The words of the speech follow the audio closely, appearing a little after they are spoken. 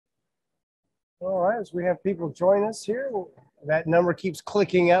All right, as we have people join us here, that number keeps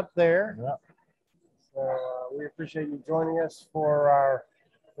clicking up there. Yeah. So we appreciate you joining us for our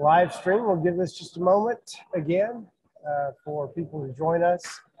live stream. We'll give this just a moment again for people to join us,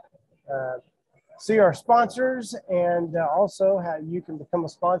 see our sponsors, and also how you can become a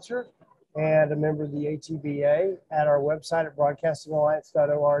sponsor and a member of the ATBA at our website at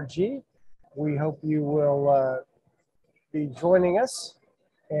broadcastingalliance.org. We hope you will be joining us,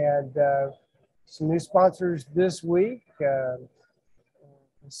 and some new sponsors this week.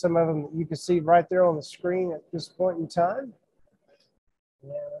 Some of them you can see right there on the screen at this point in time.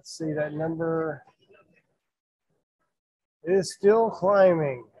 Yeah, let's see, that number is still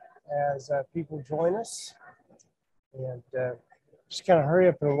climbing as people join us. And just kind of hurry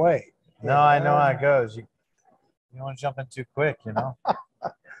up and wait. No, I know how it goes. You don't want to jump in too quick, you know. It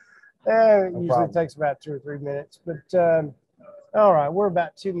No usually problem. takes about 2 or 3 minutes, but all right, we're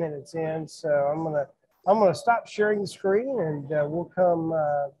about 2 minutes in, so I'm gonna stop sharing the screen, and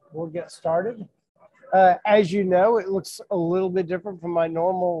we'll get started. As you know, it looks a little bit different from my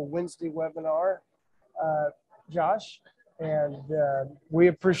normal Wednesday webinar, Josh, and we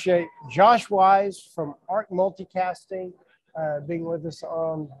appreciate Josh Wise from Arc Multicasting being with us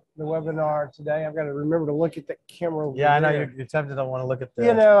on the webinar today. I've got to remember to look at the camera over Yeah, I know there. you're tempted to want to look at the.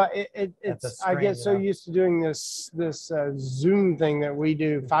 You know, the it's I screen, get so you know. used to doing this Zoom thing that we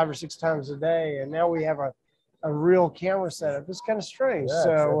do 5 or 6 times a day, and now we have a real camera setup. It's kind of strange. Yeah,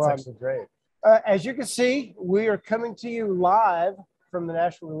 So it's actually great. as you can see, we are coming to you live from the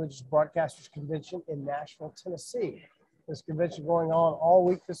National Religious Broadcasters Convention in Nashville, Tennessee. This convention going on all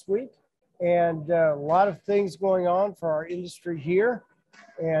week this week, and a lot of things going on for our industry here,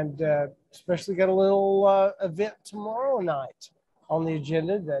 and especially got a little event tomorrow night on the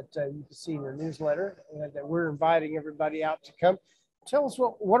agenda that you can see in your newsletter, and that we're inviting everybody out to come. Tell us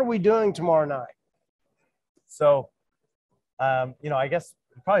what are we doing tomorrow night? So, you know, I guess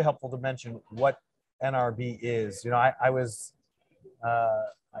it's probably helpful to mention what NRB is. You know, I was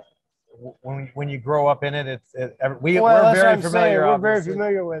when you grow up in it, we're very familiar. We're very obviously.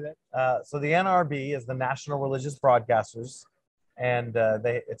 familiar with it. So the NRB is the National Religious Broadcasters, and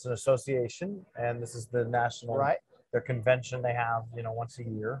it's an association, and this is the national their convention they have, you know, once a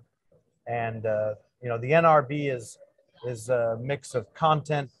year, and you know, the NRB is a mix of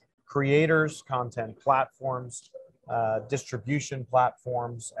content creators, content platforms, distribution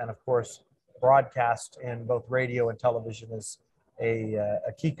platforms, and of course, broadcast in both radio and television is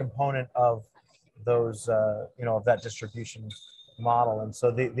a key component of those, you know, of that distribution model. And so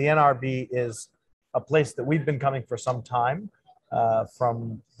the NRB is a place that we've been coming for some time,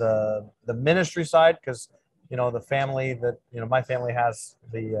 from the ministry side, because, you know, the family that, you know, my family has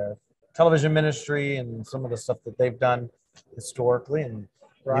the television ministry and some of the stuff that they've done historically, and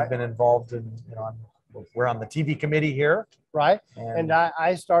we've been involved in, you know, we're on the TV committee here. Right. And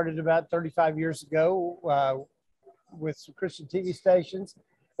I started about 35 years ago with some Christian TV stations.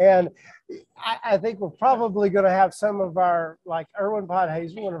 And I think we're probably going to have some of our, like Erwin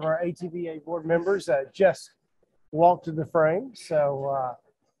Podhazen, one of our ATBA board members, just walk to the frame. So,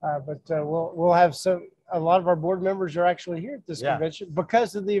 but we'll have a lot of our board members are actually here at this convention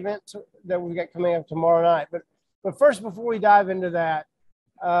because of the event that we've got coming up tomorrow night. But first, before we dive into that,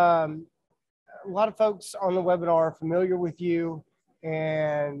 a lot of folks on the webinar are familiar with you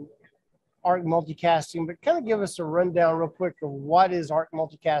and Arc Multicasting, but kind of give us a rundown real quick of what is Arc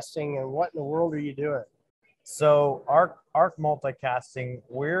Multicasting and what in the world are you doing? So Arc Multicasting,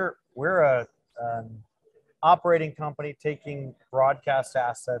 we're an operating company taking broadcast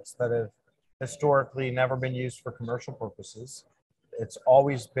assets that have historically never been used for commercial purposes. It's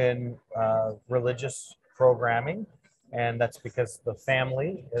always been religious programming, and that's because the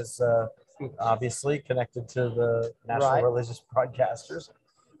family is obviously connected to the National Religious Broadcasters.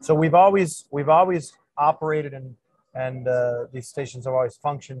 So we've always operated, and these stations have always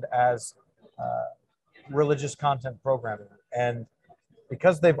functioned as religious content programming. And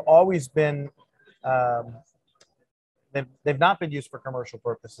because they've always been, they've not been used for commercial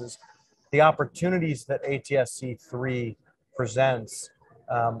purposes, the opportunities that ATSC3 presents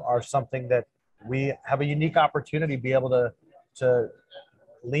are something that we have a unique opportunity to be able to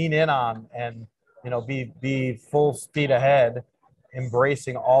lean in on, and, you know, be full speed ahead,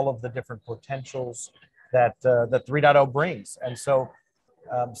 embracing all of the different potentials that 3.0 brings. And so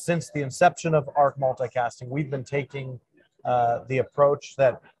since the inception of Arc Multicasting, we've been taking the approach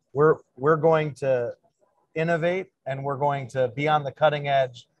that we're going to innovate, and we're going to be on the cutting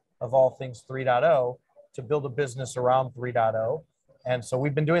edge of all things 3.0 to build a business around 3.0. And so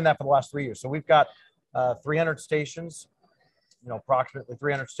we've been doing that for the last 3 years. So we've got 300 stations approximately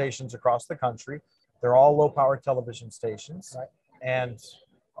 300 stations across the country. They're all low power television stations. Right. And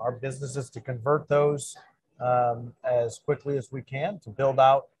our business is to convert those as quickly as we can to build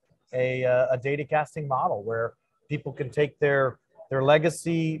out a data casting model where people can take their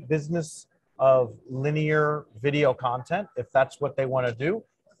legacy business of linear video content, if that's what they want to do,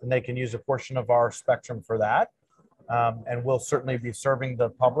 and they can use a portion of our spectrum for that. And we'll certainly be serving the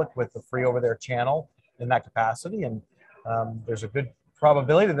public with the free over-the-air channel in that capacity. And there's a good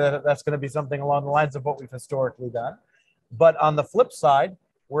probability that that's going to be something along the lines of what we've historically done. But on the flip side,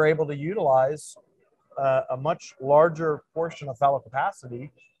 we're able to utilize a much larger portion of fallow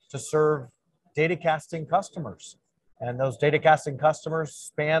capacity to serve data casting customers. And those data casting customers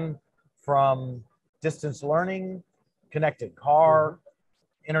span from distance learning, connected car,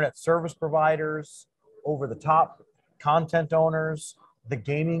 internet service providers, over-the-top content owners, the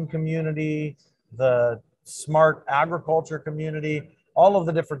gaming community, the smart agriculture community, all of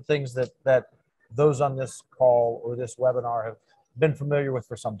the different things that those on this call or this webinar have been familiar with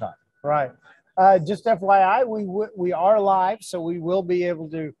for some time. Right. Just FYI, we are live, so we will be able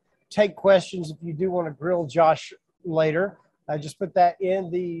to take questions if you do want to grill Josh later. Just put that in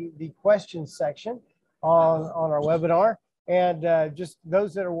the questions section on our webinar. And just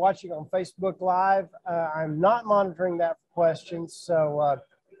those that are watching on Facebook Live, I'm not monitoring that for questions, so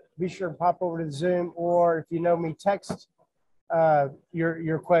be sure to pop over to Zoom, or if you know me, text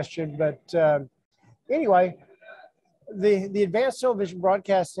your question. But anyway, the Advanced Television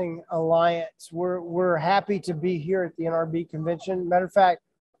Broadcasting Alliance, we're happy to be here at the NRB convention. Matter of fact,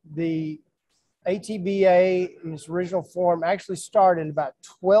 the ATBA in its original form actually started about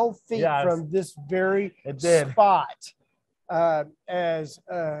 12 feet from this very spot. As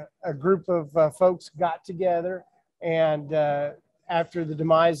a group of folks got together, and after the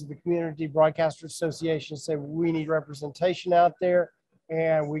demise of the Community Broadcaster Association, said we need representation out there,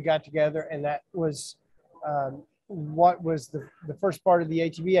 and we got together, and that was what was the first part of the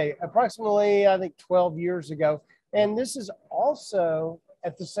ATBA, approximately, I think, 12 years ago. And this is also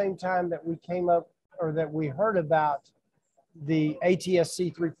at the same time that we came up, or that we heard about the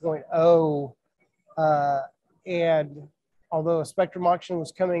ATSC 3.0, and although a spectrum auction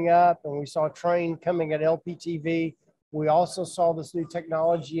was coming up and we saw a train coming at LPTV, we also saw this new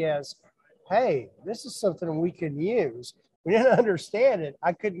technology as, hey, this is something we can use. We didn't understand it.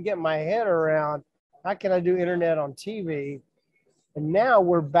 I couldn't get my head around, how can I do internet on TV? And now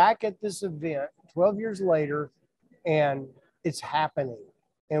we're back at this event 12 years later, and it's happening.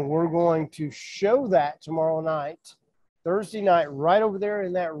 And we're going to show that tomorrow night, Thursday night, right over there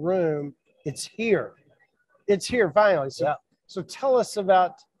in that room. It's here. It's here finally. So tell us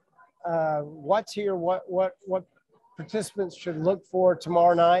about what's here, what participants should look for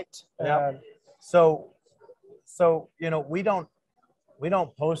tomorrow night. So we don't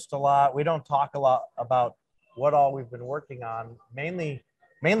post a lot. We don't talk a lot about what all we've been working on, mainly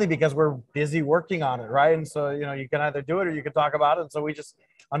because we're busy working on it, right? And so you can either do it or you can talk about it. And so we just,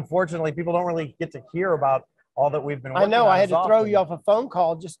 unfortunately, people don't really get to hear about all that we've been working on. I know, I had to throw you off a phone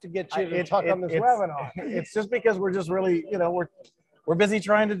call just to get you to talk on this webinar. It's just because we're just really, we're busy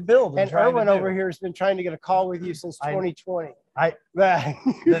trying to build. And Erwin over here has been trying to get a call with you since 2020. Okay.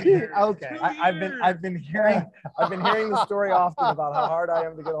 I've been hearing the story often about how hard I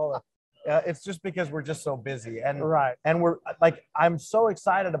am to get hold of. It's just because we're just so busy, and we're like, I'm so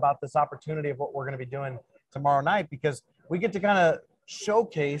excited about this opportunity of what we're going to be doing tomorrow night, because we get to kind of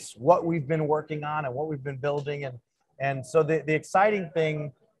showcase what we've been working on and what we've been building, and so the exciting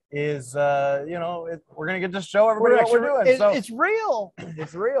thing is we're going to get to show everybody what we're doing. It's real.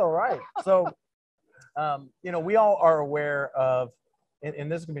 It's real, right? So we all are aware of, in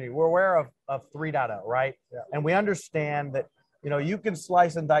this community, we're aware of 3.0, right? And we understand that you can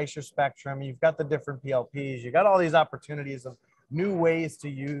slice and dice your spectrum. You've got the different PLPs. You got all these opportunities of new ways to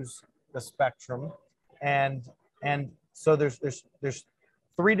use the spectrum, and so there's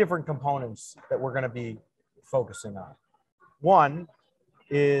 3 different components that we're going to be focusing on. One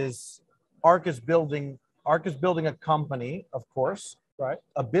is ARC is building a company, of course, right?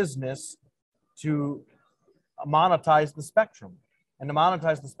 A business to monetize the spectrum, and to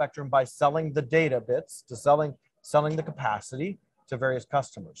monetize the spectrum by selling the data bits, to selling the capacity to various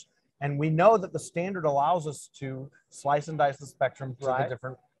customers. And we know that the standard allows us to slice and dice the spectrum to the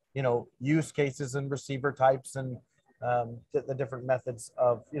different, use cases and receiver types, and the different methods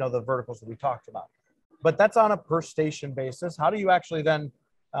of, the verticals that we talked about. But that's on a per station basis. How do you actually then,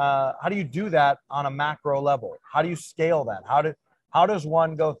 how do you do that on a macro level? How do you scale that? How does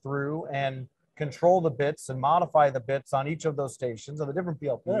one go through and control the bits and modify the bits on each of those stations on the different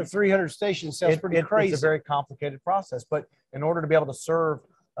PLPs. 300 stations sounds pretty crazy. It's a very complicated process, but in order to be able to serve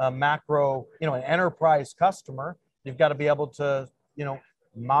a macro, an enterprise customer, you've got to be able to,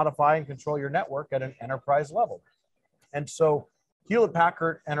 modify and control your network at an enterprise level. And so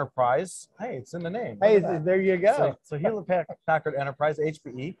Hewlett-Packard Enterprise, hey, it's in the name. Hey, there you go. So Hewlett-Packard Enterprise,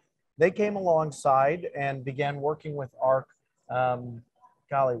 HPE, they came alongside and began working with ARC.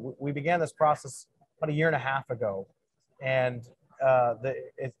 Golly, we began this process about 1.5 years ago. And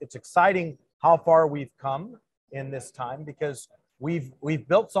it's exciting how far we've come in this time, because we've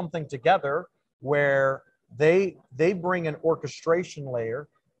built something together where they bring an orchestration layer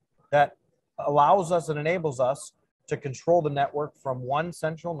that allows us and enables us to control the network from one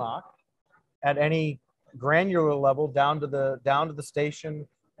central NOC at any granular level down to the station,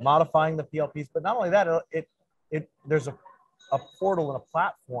 modifying the PLPs. But not only that, there's a portal and a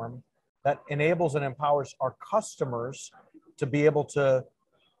platform that enables and empowers our customers to be able to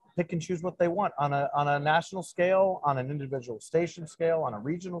pick and choose what they want on a national scale, on an individual station scale, on a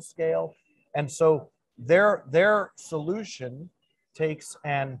regional scale. And so their solution takes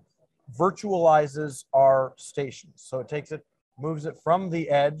and virtualizes our stations. So it moves it from the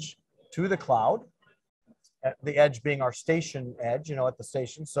edge to the cloud, the edge being our station edge, at the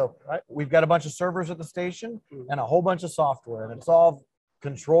station. So we've got a bunch of servers at the station and a whole bunch of software, and it's all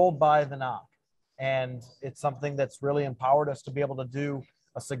controlled by the NOC. And it's something that's really empowered us to be able to do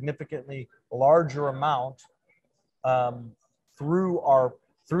a significantly larger amount through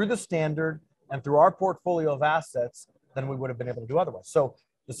the standard and through our portfolio of assets than we would have been able to do otherwise. So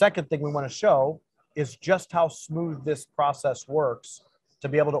the second thing we want to show is just how smooth this process works to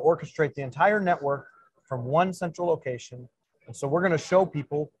be able to orchestrate the entire network from one central location. And so we're going to show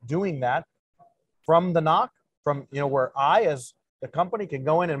people doing that from the NOC, from where I, as the company, can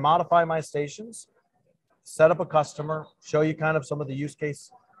go in and modify my stations, set up a customer, show you kind of some of the use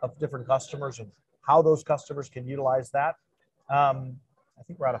case of different customers and how those customers can utilize that. I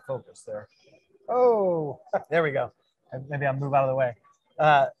think we're out of focus there. Oh, there we go. Maybe I'll move out of the way.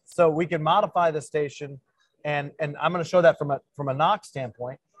 So we can modify the station, and I'm going to show that from a NOC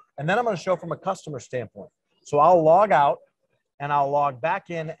standpoint, and then I'm going to show from a customer standpoint. So I'll log out and I'll log back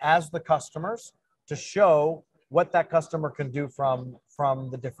in as the customers to show what that customer can do from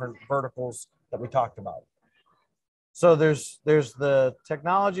the different verticals that we talked about. So there's the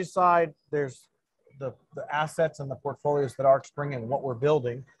technology side, there's the assets and the portfolios that ARC's bringing and what we're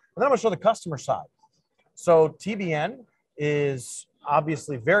building. And then I'm going to show the customer side. So TBN is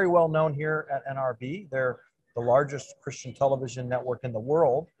obviously very well known here at NRB. They're the largest Christian television network in the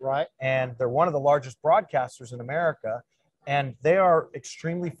world. Right. And they're one of the largest broadcasters in America. And they are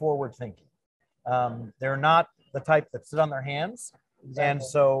extremely forward thinking. They're not the type that sit on their hands. Exactly. And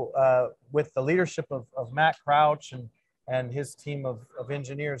so with the leadership of Matt Crouch and his team of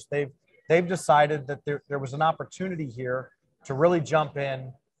engineers, they've decided that there was an opportunity here to really jump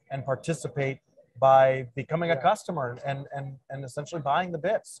in and participate by becoming a customer and essentially buying the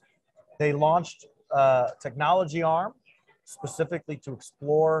bits. They launched technology arm specifically to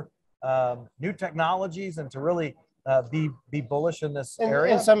explore new technologies and to really be bullish in this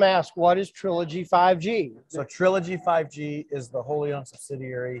area. And some ask, what is Trilogy 5G? So Trilogy 5G is the wholly owned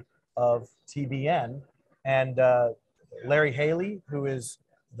subsidiary of TBN, and Larry Haley, who is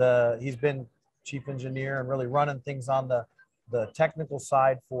he's been chief engineer and really running things on the technical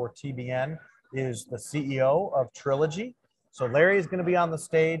side for TBN, is the CEO of Trilogy. So Larry is going to be on the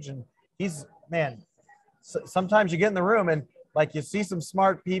stage, and sometimes you get in the room and like you see some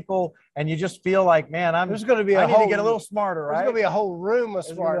smart people and you just feel like, man, I need to get a little smarter, right? There's going to be a whole room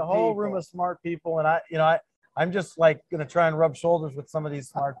of smart people. And I'm just like going to try and rub shoulders with some of these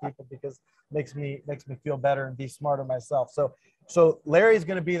smart people because it makes me feel better and be smarter myself. So Larry's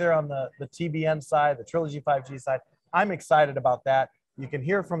going to be there on the TBN side, the Trilogy 5G side. I'm excited about that. You can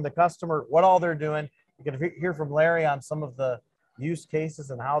hear from the customer what all they're doing. You can hear from Larry on some of the use cases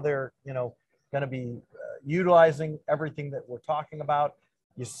and how they're, going to be utilizing everything that we're talking about.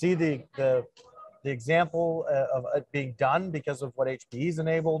 You see the example of it being done because of what HPE's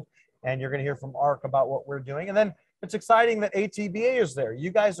enabled, and you're going to hear from ARC about what we're doing. And then it's exciting that ATBA is there. You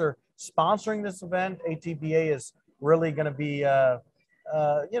guys are sponsoring this event. ATBA is really going to be,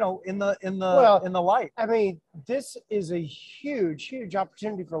 in the light. I mean, this is a huge, huge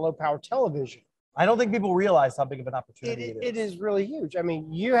opportunity for low power television. I don't think people realize how big of an opportunity it is. It is really huge. I mean,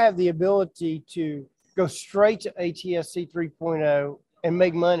 you have the ability to go straight to ATSC 3.0 and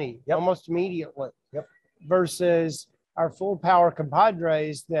make money almost immediately. Yep. Versus our full power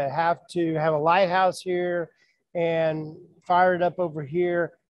compadres that have to have a lighthouse here and fire it up over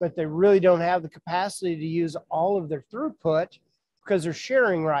here. but they really don't have the capacity to use all of their throughput because they're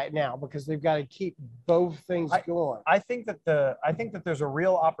sharing right now because they've got to keep both things going. I think that there's a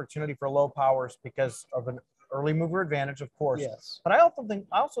real opportunity for low powers because of an early mover advantage, of course. Yes. But I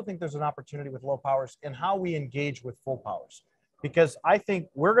also think there's an opportunity with low powers in how we engage with full powers, because I think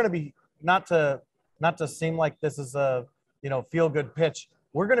we're going to be not to seem like this is a feel good pitch.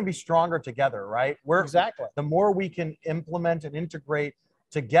 We're going to be stronger together, right? Exactly. The more we can implement and integrate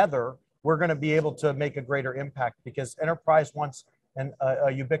together, we're going to be able to make a greater impact, because enterprise wants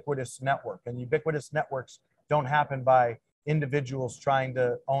a ubiquitous network, and ubiquitous networks don't happen by individuals trying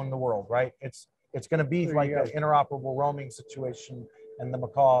to own the world, right? It's going to be like an interoperable roaming situation and the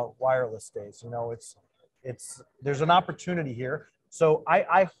Macaw wireless days. There's an opportunity here. So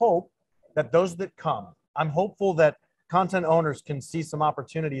I hope that those that come, I'm hopeful that content owners can see some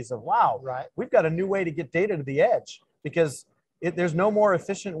opportunities of, wow, right, we've got a new way to get data to the edge, because there's no more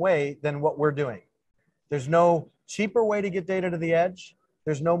efficient way than what we're doing. There's no cheaper way to get data to the edge.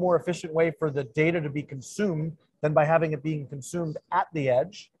 There's no more efficient way for the data to be consumed than by having it being consumed at the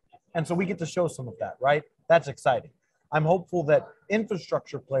edge. And so we get to show some of that, right? That's exciting. I'm hopeful that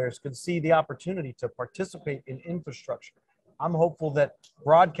infrastructure players can see the opportunity to participate in infrastructure. I'm hopeful that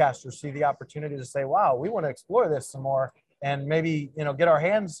broadcasters see the opportunity to say, wow, we want to explore this some more, and maybe, get our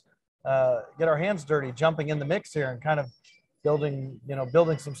hands dirty, jumping in the mix here and kind of building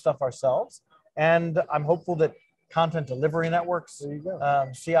some stuff ourselves. And I'm hopeful that content delivery networks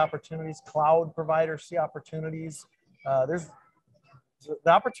see opportunities, cloud providers see opportunities. The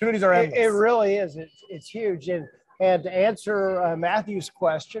opportunities are endless. It really is. It's huge. And to answer Matthew's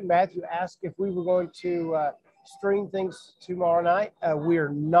question, Matthew asked if we were going to stream things tomorrow night. We are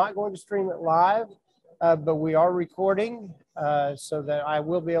not going to stream it live, but we are recording so that I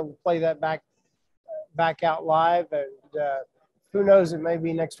will be able to play that back out live. And who knows, it may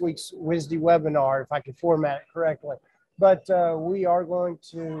be next week's WISD webinar if I can format it correctly. But we are going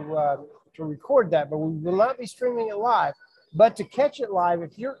to record that, but we will not be streaming it live. But to catch it live,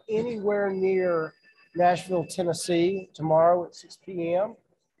 if you're anywhere near Nashville, Tennessee, tomorrow at 6 p.m.,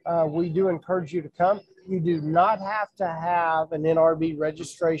 we do encourage you to come. You do not have to have an NRB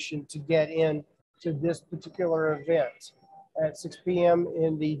registration to get in to this particular event at 6 p.m.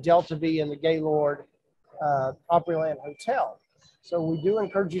 in the Delta V in the Gaylord Opryland Hotel. So we do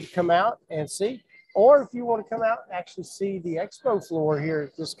encourage you to come out and see, or if you want to come out and actually see the expo floor here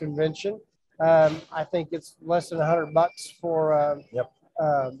at this convention, I think it's less than $100 for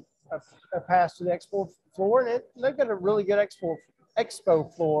a pass to the expo floor, and they've got a really good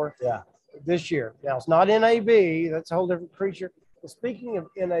expo floor this year. Now, it's not NAB, that's a whole different creature. But speaking of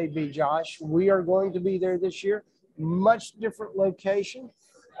NAB, Josh, we are going to be there this year, much different location.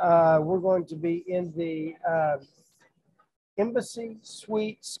 We're going to be in the Embassy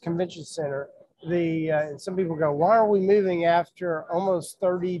Suites Convention Center. And some people go, why are we moving after almost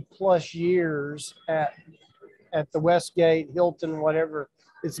 30 plus years at the Westgate, Hilton, whatever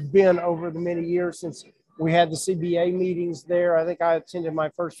it's been over the many years since we had the CBA meetings there. I think I attended my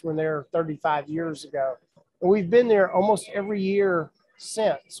first one there 35 years ago. And we've been there almost every year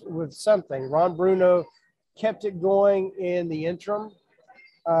since with something. Ron Bruno kept it going in the interim.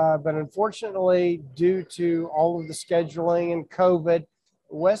 But unfortunately, due to all of the scheduling and COVID,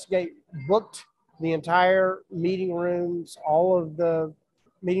 Westgate booked the entire meeting rooms, all of the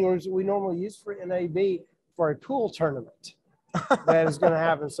meeting rooms that we normally use for NAB for a pool tournament that is going to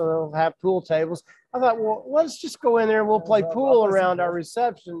happen. So they'll have pool tables. I thought, well, let's just go in there and we'll play pool around our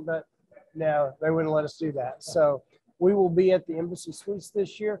reception. But no, they wouldn't let us do that. So we will be at the Embassy Suites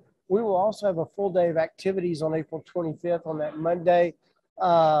this year. We will also have a full day of activities on April 25th on that Monday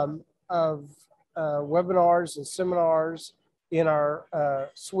of webinars and seminars in our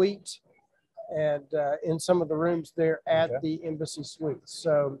suite and in some of the rooms there at the Embassy Suites.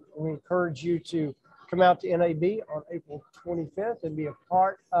 So we encourage you to come out to NAB on April 25th and be a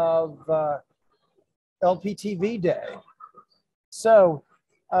part of LPTV Day. So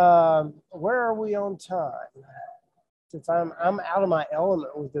where are we on time? Since I'm out of my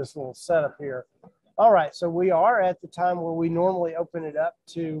element with this little setup here. All right, so we are at the time where we normally open it up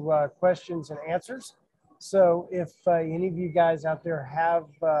to questions and answers. So if any of you guys out there have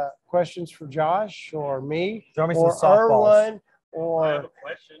questions for Josh or me, or Erwin, or I have a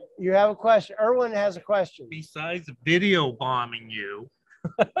question. You have a question. Erwin has a question. Besides video bombing you,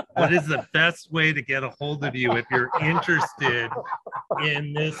 what is the best way to get a hold of you if you're interested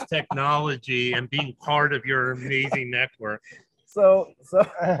in this technology and being part of your amazing network? So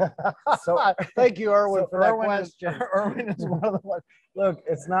thank you, Erwin, for that question. Erwin is one of the ones. Look,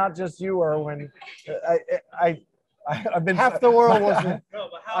 it's not just you, Erwin. I've been half the world was. No,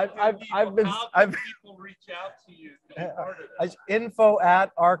 but people reach out to you to be part of this?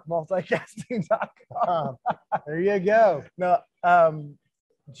 info@arcmulticasting.com. There you go. No,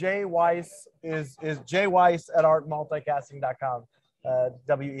 Jay Weiss is Jay Weiss at arcmulticasting.com.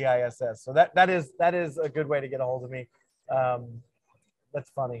 WEISS. So that is a good way to get a hold of me.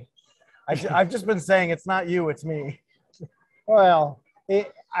 That's funny. I've just been saying it's not you, it's me. Well,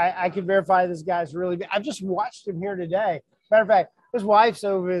 I can verify this guy's really big. I've just watched him here today. Matter of fact, his wife's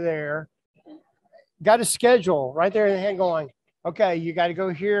over there. Got a schedule right there in the hand going, okay, you got to go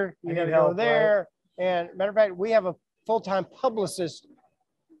here, you got to go there. Right? And matter of fact, we have a full-time publicist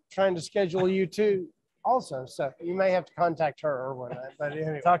trying to schedule you too also. So you may have to contact her or whatnot. But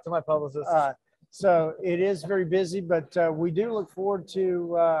anyway. Talk to my publicist. So it is very busy, but we do look forward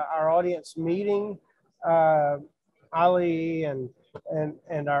to our audience meeting Ali and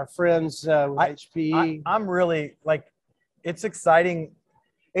our friends with HPE. I'm really it's exciting.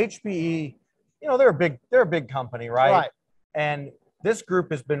 HPE, they're a big company, right? Right. And this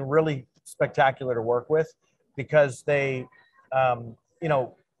group has been really spectacular to work with because they,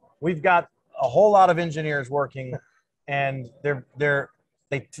 we've got a whole lot of engineers working, and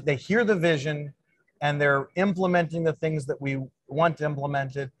they hear the vision, and they're implementing the things that we want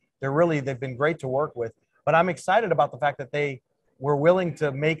implemented. They've been great to work with. But I'm excited about the fact that they were willing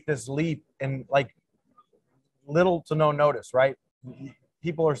to make this leap in little to no notice, right?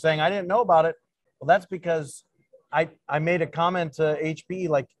 People are saying, I didn't know about it. Well, that's because I made a comment to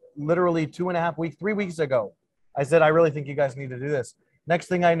HPE literally 3 weeks ago. I said, I really think you guys need to do this. Next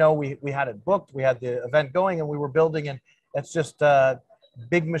thing I know, we had it booked, we had the event going, and we were building, and it's just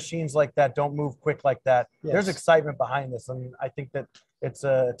big machines like that don't move quick like that. Yes. There's excitement behind this, and I think that it's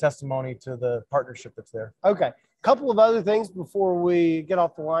a testimony to the partnership that's there. Okay. Couple of other things before we get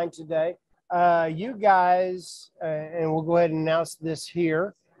off the line today. You guys, and we'll go ahead and announce this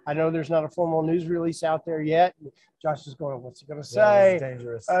here. I know there's not a formal news release out there yet. Josh is going, what's he going to say? This is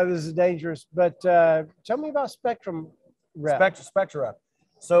dangerous. This is dangerous. But tell me about Spectrum Rep. Spectra Rep.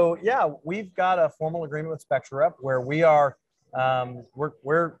 So, yeah, we've got a formal agreement with Spectra Rep where we are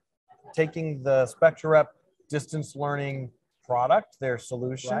we're taking the Spectra Rep distance learning product, their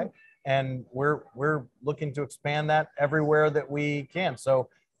solution, right, and we're looking to expand that everywhere that we can. So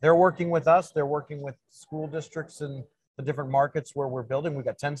they're working with us. They're working with school districts in the different markets where we're building. We've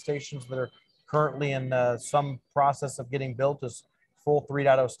got 10 stations that are currently in some process of getting built as full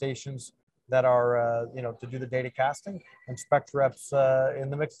 3.0 stations that are, to do the data casting, and Spectra Rep's in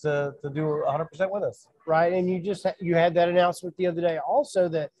the mix to do 100% with us. Right, and you had that announcement the other day also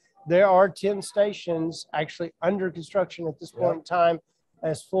that there are 10 stations actually under construction at this point in time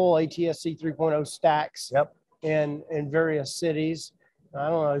as full ATSC 3.0 stacks. Yep. In various cities. I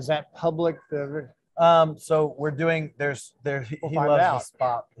don't know, is that public? So we're doing, he loves the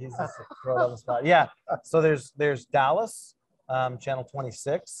spot. He's just throw it on the spot. Yeah. So there's Dallas, channel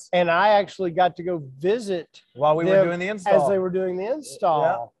 26. And I actually got to go visit while we were doing the install. As they were doing the install.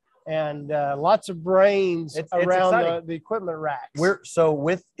 Yeah. And lots of brains around the equipment racks.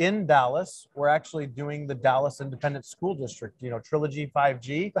 Within Dallas, we're actually doing the Dallas Independent School District. Trilogy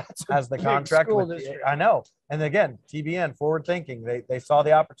 5G has the contract with. I know, and again, TBN, forward thinking. They saw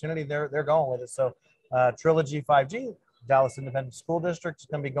the opportunity. They're going with it. So, Trilogy 5G, Dallas Independent School District is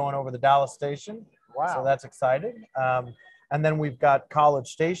going to be going over the Dallas station. Wow! So that's exciting. And then we've got College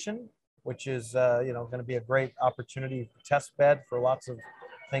Station, which is going to be a great opportunity test bed for lots of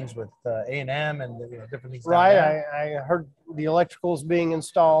things with A&M and different things. Right, I heard the electrical's being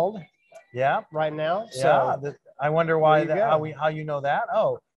installed. Yeah, right now. Yeah, so I wonder why how you know that.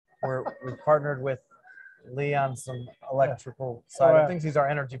 Oh, we've partnered with Lee on some electrical side of things. He's our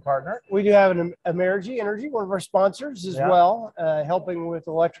energy partner. We do have an Amerigy Energy, one of our sponsors as well, helping with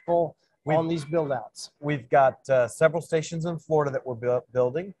electrical on these build outs. We've got several stations in Florida that we're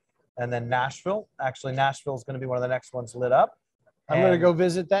building, and then Nashville. Actually, Nashville is going to be one of the next ones lit up. I'm going to go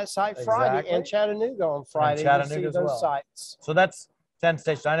visit that site Friday and Chattanooga on Friday to see those sites. So that's 10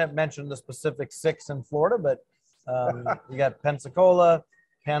 stations. I didn't mention the specific 6 in Florida, but you got Pensacola,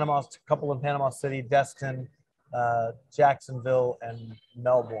 Panama, a couple in Panama City, Destin, Jacksonville, and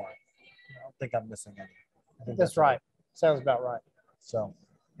Melbourne. I don't think I'm missing any. I think that's right. Sounds about right. So,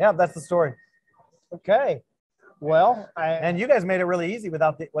 yeah, that's the story. Okay. Well, and you guys made it really easy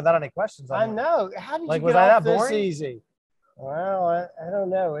without any questions. I know. How did you get off this easy? Well, I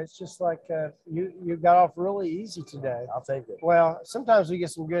don't know. It's just like you got off really easy today. I'll take it. Well, sometimes we get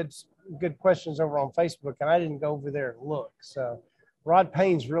some good questions over on Facebook, and I didn't go over there and look. So Rod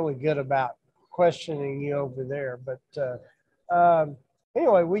Payne's really good about questioning you over there. But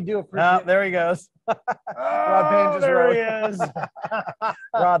Anyway, we do appreciate. There he goes. Rod Payne just there wrote. he is.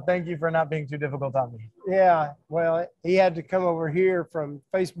 Rod, thank you for not being too difficult on me. Yeah, well, he had to come over here from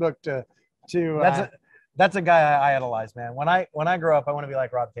Facebook to. That's a guy I idolize, man. When I grow up, I want to be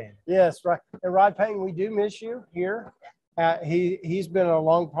like Rod Payne. Yes, right. And Rod Payne, we do miss you here. He's been a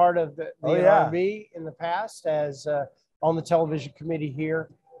long part of the NRB in the past as on the television committee here,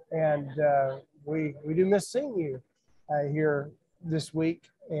 and we do miss seeing you here this week,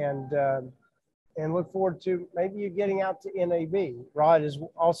 and look forward to maybe you getting out to NAB. Rod is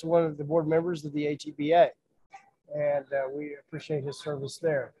also one of the board members of the ATBA, and we appreciate his service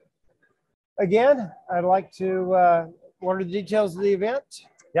there. Again, I'd like to, what are the details of the event?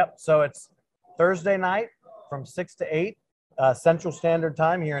 Yep. So it's Thursday night from 6 to 8 Central Standard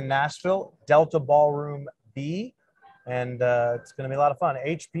Time here in Nashville, Delta Ballroom B. And it's going to be a lot of fun.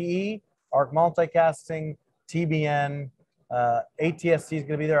 HPE, ARC Multicasting, TBN, ATSC is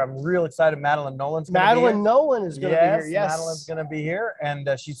going to be there. I'm real excited. Madeline Nolan's going to be here. Madeline Nolan is going to be here. Yes, Madeline's going to be here. And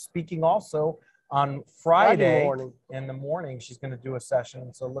she's speaking also on Friday in the morning. She's going to do a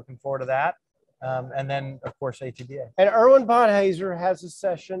session. So looking forward to that. And then, of course, ATBA. And Erwin Bonhazer has a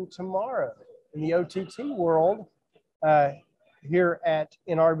session tomorrow in the OTT world here at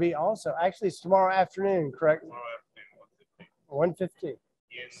NRB also. Actually, it's tomorrow afternoon, correct? Tomorrow afternoon, 1:15. in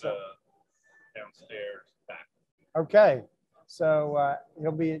the downstairs back. Okay. So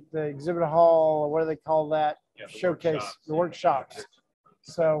he'll be at the exhibit hall, or what do they call that? Yeah, Showcase, the workshops.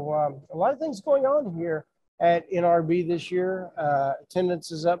 So a lot of things going on here at NRB this year.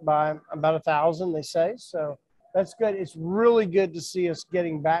 Attendance is up by about 1,000, they say. So that's good. It's really good to see us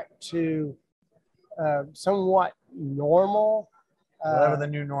getting back to somewhat normal. Whatever the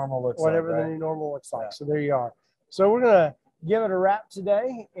new normal looks like. Whatever the new normal looks like. Yeah. So there you are. So we're going to give it a wrap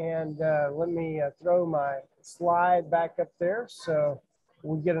today. And let me throw my slide back up there so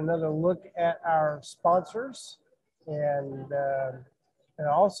we get another look at our sponsors. And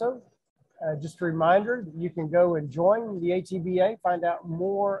also, just a reminder, you can go and join the ATBA, find out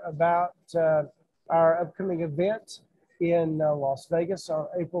more about our upcoming event in Las Vegas on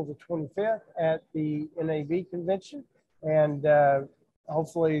April the 25th at the NAB convention. And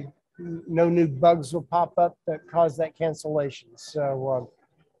hopefully no new bugs will pop up that cause that cancellation. So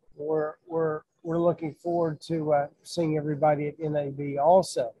we're looking forward to seeing everybody at NAB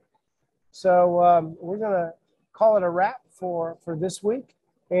also. So we're going to call it a wrap for this week.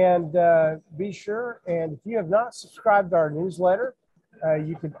 And be sure, and if you have not subscribed to our newsletter,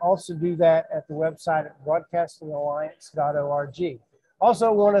 you can also do that at the website at broadcastingalliance.org.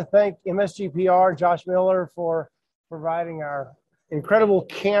 Also want to thank MSGPR, Josh Miller, for providing our incredible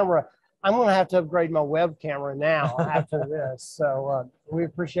camera. I'm going to have to upgrade my web camera now after this. So we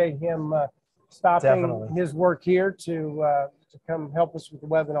appreciate him stopping his work here to come help us with the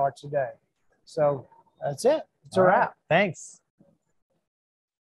webinar today. So that's it. It's a wrap. Thanks.